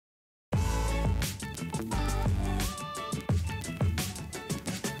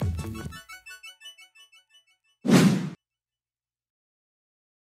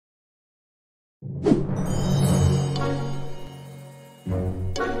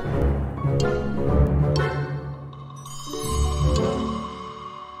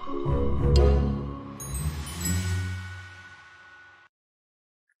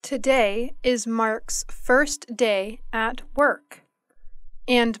Today is Mark's first day at work,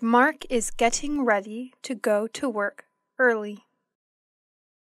 and Mark is getting ready to go to work early.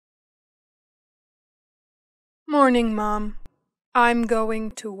 Morning, Mom. I'm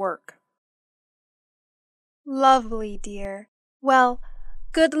going to work. Lovely, dear. Well,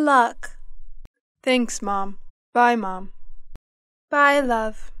 good luck. Thanks, Mom. Bye, Mom. Bye,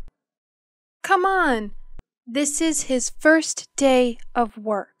 love. Come on. This is his first day of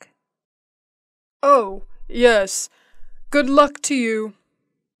work. Oh, yes. Good luck to you.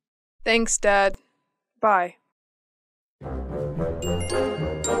 Thanks, Dad. Bye.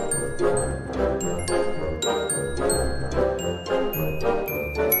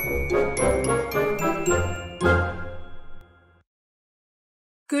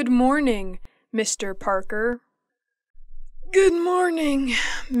 Good morning, Mr. Parker. Good morning,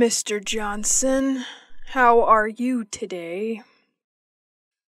 Mr. Johnson. How are you today?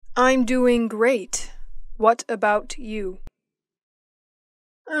 I'm doing great. What about you?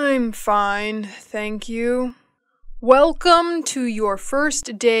 I'm fine, thank you. Welcome to your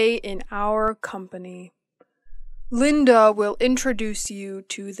first day in our company. Linda will introduce you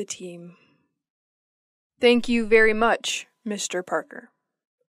to the team. Thank you very much, Mr. Parker.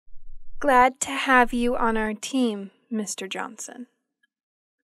 Glad to have you on our team, Mr. Johnson.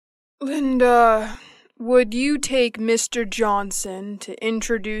 Linda, would you take Mr. Johnson to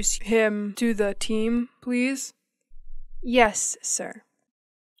introduce him to the team, please? Yes, sir.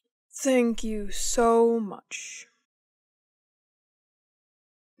 Thank you so much.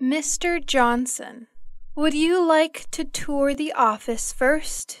 Mr. Johnson, would you like to tour the office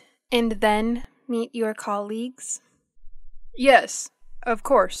first and then meet your colleagues? Yes, of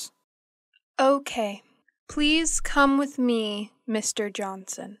course. Okay. Please come with me, Mr.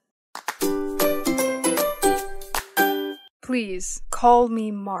 Johnson. Please call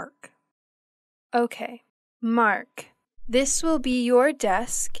me Mark. Okay. Mark, this will be your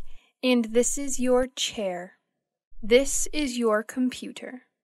desk, and this is your chair. This is your computer.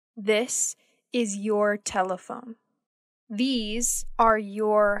 This is your telephone. These are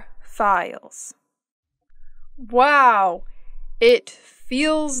your files. Wow! It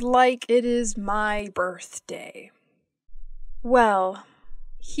feels like it is my birthday. Well,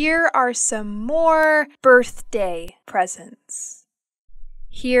 here are some more birthday presents.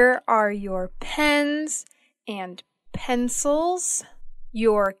 Here are your pens and pencils,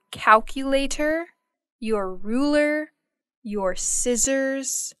 your calculator, your ruler, your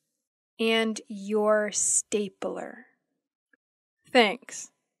scissors, and your stapler.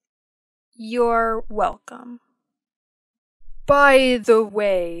 Thanks. You're welcome. By the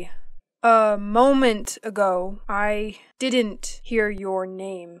way, a moment ago, I didn't hear your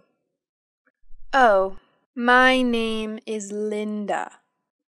name. Oh, my name is Linda.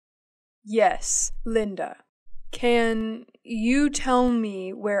 Yes, Linda. Can you tell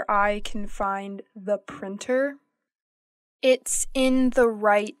me where I can find the printer? It's in the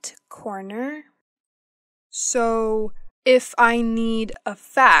right corner. So, if I need a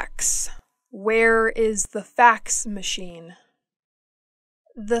fax, where is the fax machine?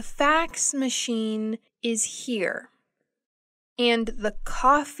 The fax machine is here, and the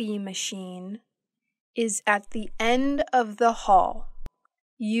coffee machine is at the end of the hall.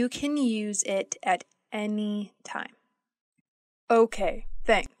 You can use it at any time. Okay,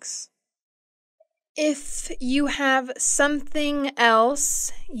 thanks. If you have something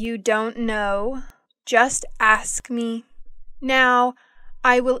else you don't know, just ask me. Now,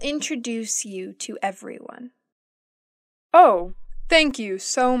 I will introduce you to everyone. Oh, thank you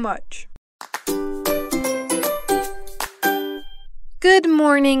so much. Good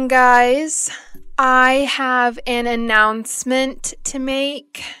morning, guys. I have an announcement to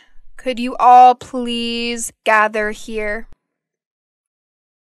make. Could you all please gather here?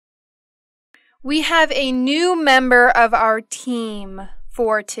 We have a new member of our team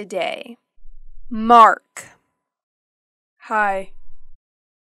for today, Mark. Hi.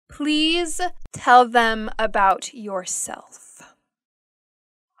 Please tell them about yourself.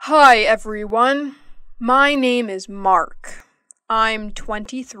 Hi, everyone. My name is Mark. I'm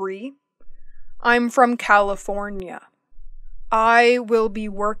 23. I'm from California. I will be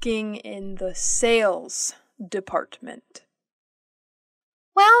working in the sales department.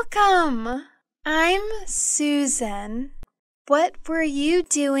 Welcome! I'm Susan. What were you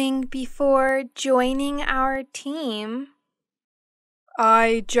doing before joining our team?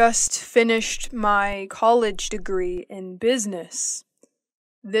 I just finished my college degree in business.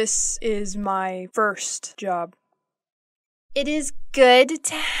 This is my first job. It is good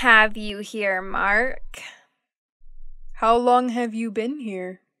to have you here, Mark. How long have you been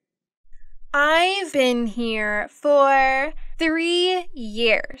here? I've been here for 3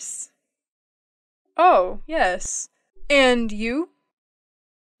 years. Oh, yes. And you?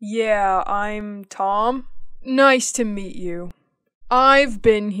 Yeah, I'm Tom. Nice to meet you. I've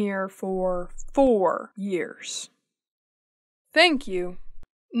been here for 4 years. Thank you.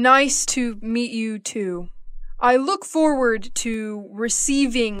 Nice to meet you too. I look forward to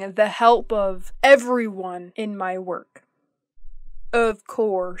receiving the help of everyone in my work. Of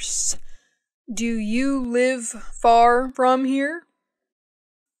course. Do you live far from here?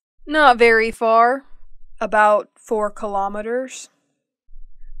 Not very far. About 4 kilometers.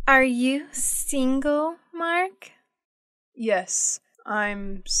 Are you single, Mark? Yes,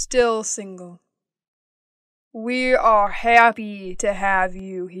 I'm still single. We are happy to have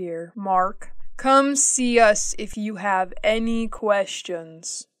you here, Mark. Come see us if you have any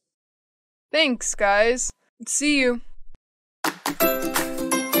questions. Thanks, guys. See you.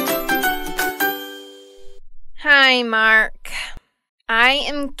 Hi, Mark. I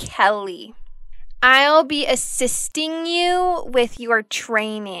am Kelly. I'll be assisting you with your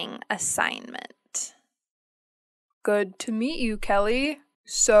training assignment. Good to meet you, Kelly.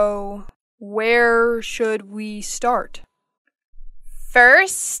 So, where should we start?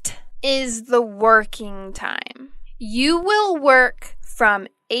 First is the working time. You will work from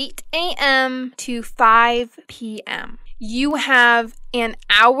 8 a.m. to 5 p.m. You have an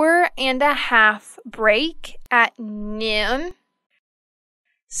hour and a half break at noon.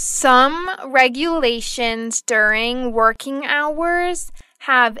 Some regulations during working hours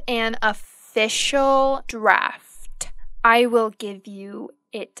have an official draft. I will give you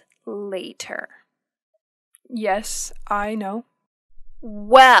it later. Yes, I know.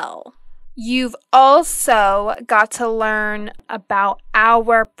 Well, you've also got to learn about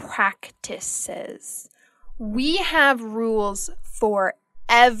our practices. We have rules for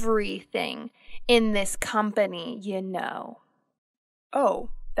everything in this company, you know. Oh,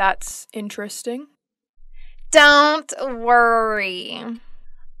 that's interesting. Don't worry.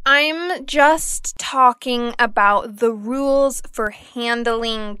 I'm just talking about the rules for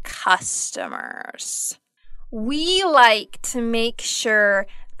handling customers. We like to make sure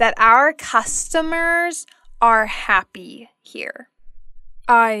that our customers are happy here.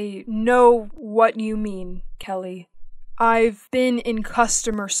 I know what you mean, Kelly. I've been in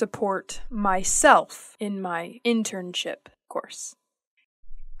customer support myself in my internship course.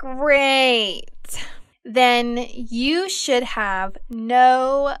 Great. Then you should have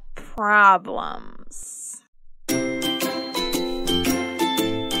no problems.